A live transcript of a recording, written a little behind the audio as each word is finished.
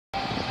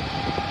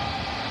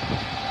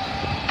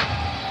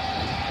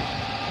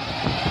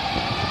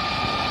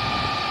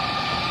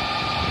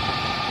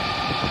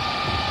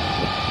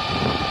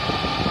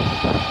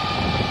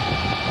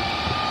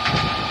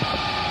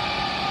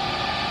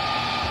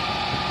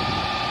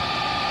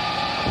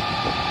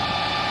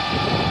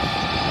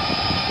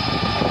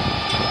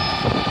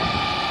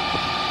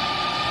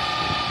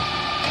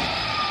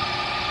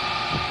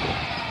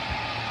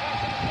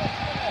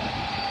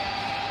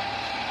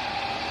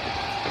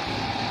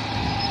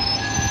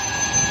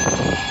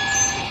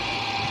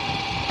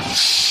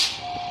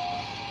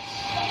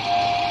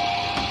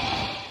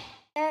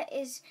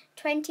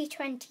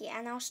2020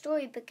 and our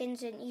story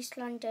begins in East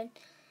London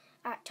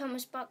at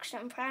Thomas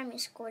Buxton Primary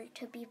School,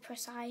 to be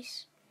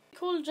precise.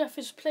 Cool Jeff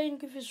is playing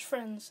with his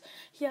friends.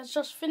 He has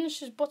just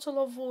finished his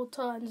bottle of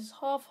water and is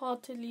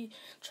half-heartedly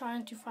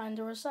trying to find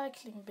a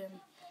recycling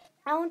bin.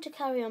 I want to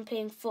carry on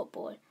playing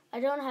football. I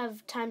don't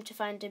have time to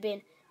find a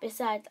bin.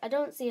 Besides, I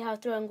don't see how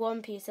throwing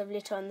one piece of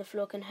litter on the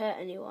floor can hurt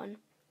anyone.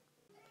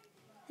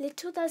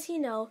 Little does he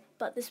know,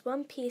 but this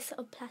one piece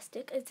of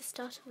plastic is the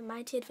start of a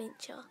mighty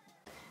adventure.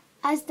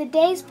 As the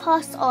days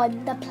pass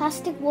on, the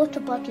plastic water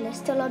bottle is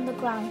still on the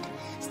ground,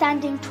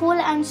 standing tall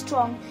and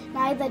strong,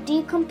 neither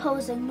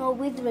decomposing nor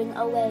withering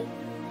away.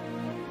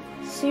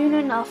 Soon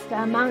enough,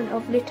 the amount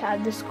of litter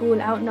at the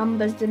school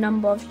outnumbers the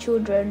number of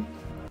children.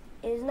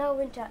 It is now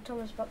winter at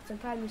Thomas Buxton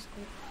Primary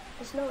School.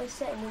 The snow is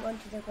settling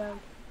onto the ground.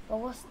 But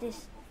what's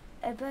this?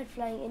 A bird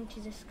flying into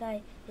the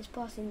sky is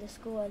passing the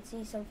school and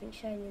sees something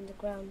shining in the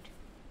ground.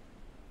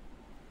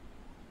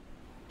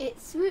 It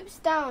swoops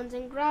down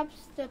and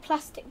grabs the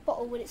plastic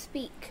bottle with its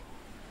beak.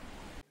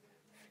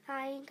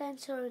 Flying and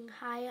soaring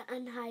higher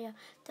and higher,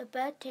 the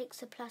bird takes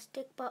the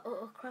plastic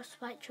bottle across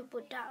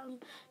Whitechapel down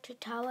to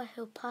Tower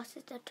Hill,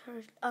 passes the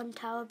turret on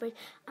Tower Bridge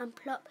and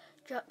plop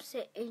drops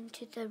it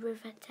into the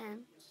River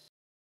Thames.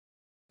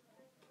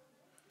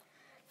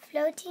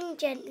 Floating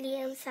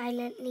gently and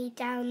silently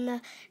down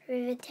the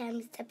River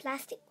Thames, the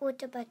plastic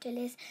water bottle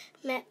is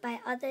met by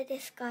other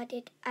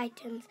discarded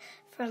items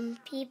from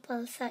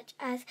people, such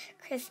as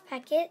crisp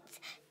packets,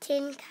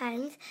 tin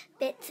cans,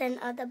 bits and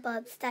other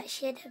bobs that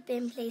should have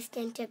been placed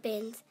into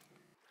bins.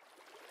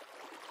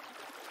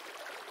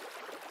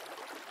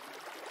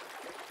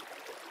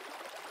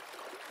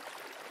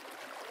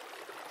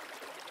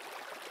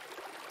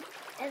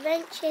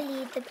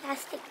 Eventually, the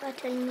plastic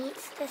bottle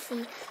meets the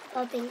sea,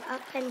 bobbing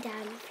up and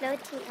down,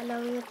 floating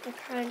along with the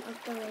current of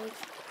the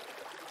waves.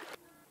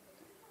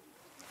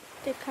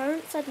 The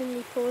current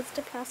suddenly pulls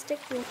the plastic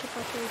water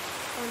bottle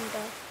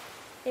under.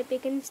 It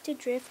begins to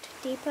drift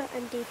deeper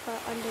and deeper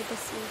under the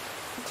sea.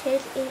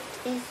 Until it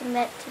is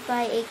met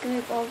by a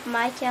group of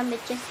mighty and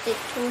majestic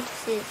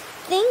tortoises.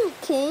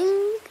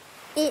 Thinking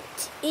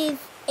it is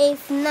a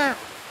snack,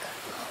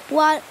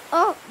 one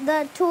of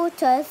the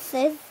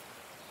tortoises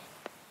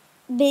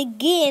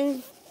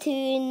begins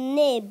to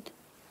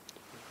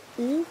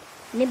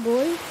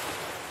nibble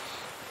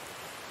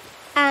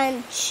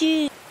and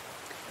chew.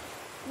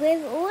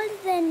 With all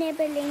the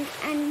nibbling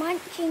and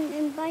munching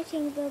and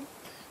biting, the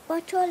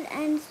bottle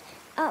ends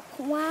up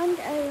wound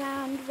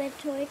around the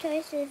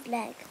tortoise's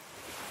leg.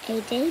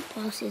 A day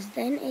passes,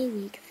 then a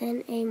week,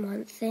 then a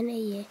month, then a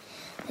year.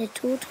 The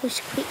tortoise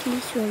quickly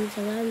swims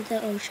around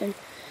the ocean,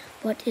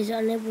 but is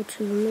unable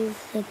to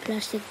remove the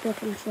plastic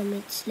bottle from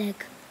its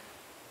leg.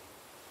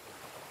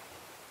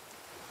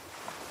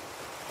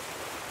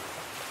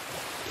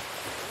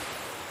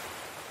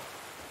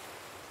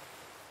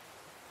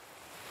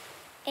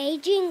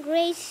 Aging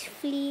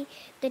gracefully,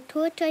 the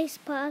tortoise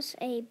passes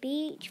a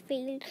beach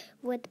filled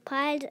with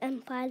piles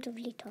and piles of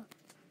litter.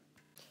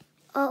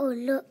 Oh,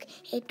 look,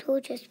 a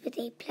tortoise with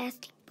a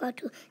plastic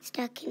bottle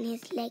stuck in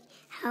his leg.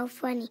 How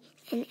funny,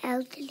 an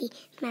elderly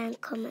man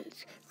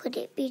comments. Could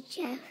it be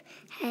Jeff?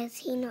 Has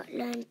he not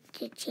learned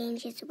to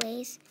change his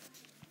ways?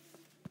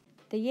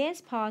 The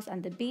years pass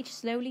and the beach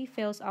slowly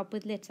fills up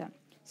with litter.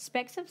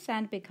 Specks of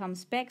sand become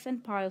specks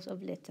and piles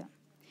of litter.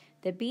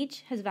 The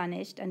beach has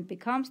vanished and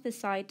becomes the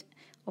site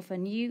of a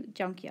new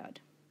junkyard.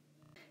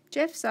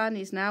 Jeff's son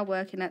is now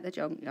working at the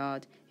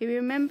junkyard. He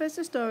remembers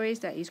the stories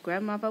that his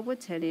grandmother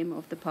would tell him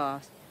of the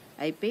past.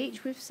 A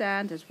beach with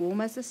sand as warm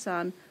as the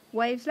sun,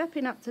 waves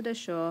lapping up to the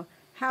shore.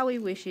 How he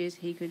wishes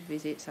he could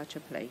visit such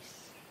a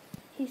place.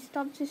 He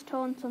stubs his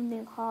toe on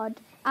something hard.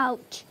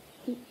 Ouch!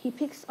 He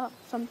picks up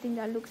something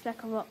that looks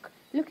like a rock.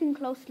 Looking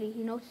closely,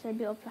 he notices a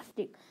bit of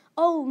plastic.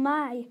 Oh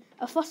my!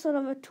 A fossil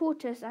of a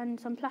tortoise and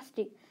some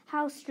plastic.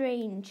 How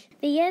strange.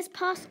 The years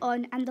pass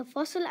on and the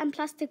fossil and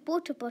plastic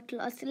water bottle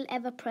are still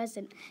ever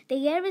present. The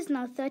year is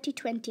now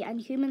 3020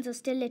 and humans are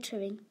still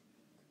littering.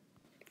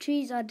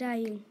 Trees are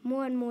dying.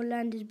 More and more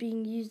land is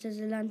being used as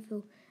a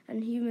landfill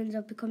and humans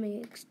are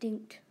becoming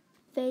extinct.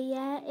 The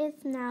year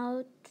is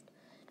now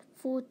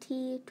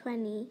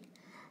 4020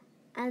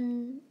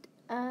 and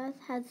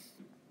Earth has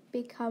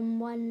become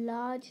one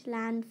large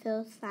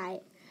landfill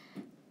site.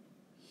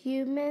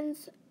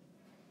 Humans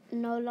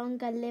no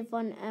longer live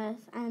on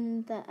Earth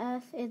and the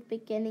Earth is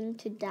beginning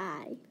to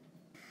die.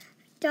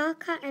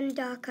 Darker and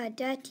darker,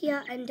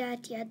 dirtier and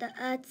dirtier, the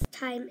Earth's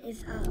time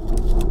is up.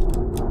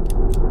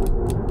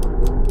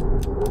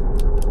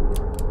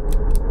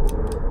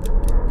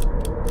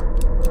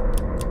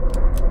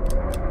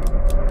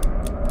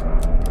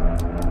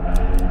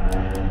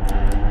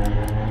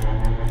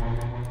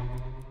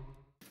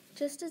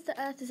 Just as the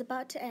Earth is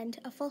about to end,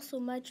 a fossil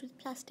merged with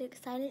plastic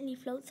silently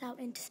floats out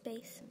into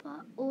space.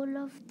 But all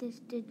of this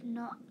did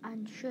not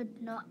and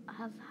should not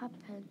have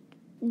happened.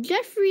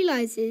 Jeff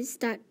realizes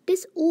that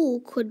this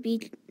all could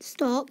be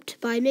stopped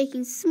by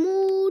making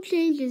small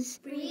changes.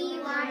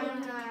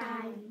 Rewind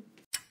time.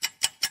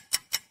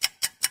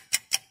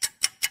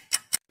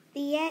 The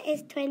The year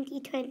is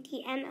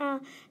 2020 and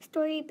our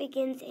story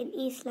begins in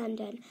East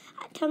London,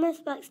 at Thomas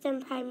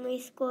Buxton Primary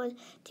School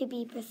to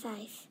be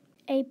precise.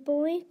 A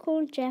boy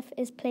called Jeff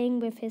is playing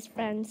with his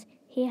friends.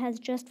 He has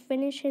just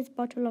finished his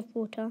bottle of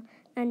water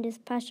and is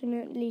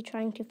passionately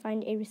trying to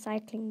find a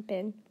recycling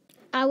bin.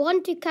 I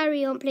want to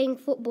carry on playing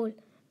football,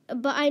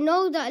 but I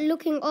know that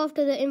looking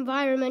after the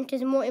environment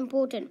is more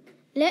important.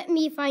 Let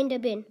me find a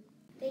bin.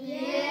 The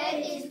year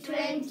is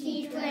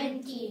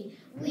 2020.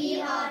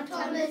 We are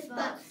Thomas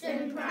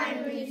Buxton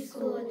Primary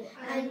School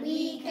and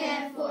we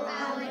care for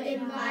our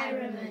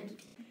environment.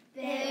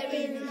 There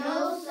is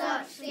no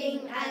such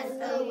thing as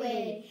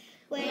away.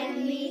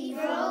 When we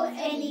throw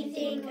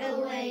anything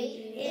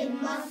away,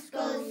 it must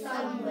go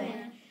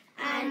somewhere.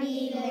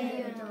 Annie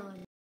Leonard.